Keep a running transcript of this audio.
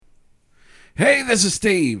Hey, this is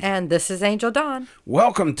Steve. And this is Angel Dawn.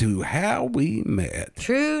 Welcome to How We Met.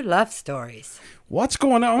 True love stories. What's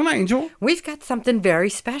going on, Angel? We've got something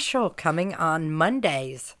very special coming on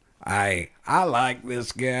Mondays. I like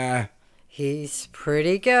this guy. He's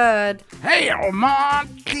pretty good. Hey,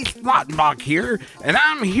 Oman, Keith Slottenbach here, and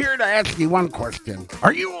I'm here to ask you one question.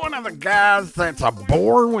 Are you one of the guys that's a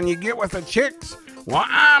bore when you get with the chicks? Well,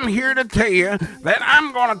 I'm here to tell you that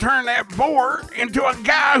I'm going to turn that bore into a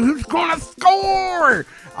guy who's going to score.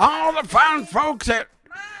 All the fine folks at...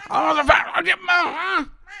 Ma,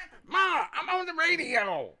 I'm on the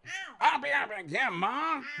radio. I'll be up again,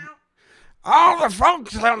 Ma. All the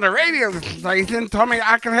folks on the radio station told me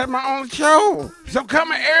I could have my own show. So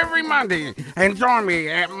come every Monday and join me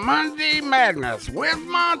at Monday Madness with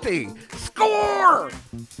Monty. Score!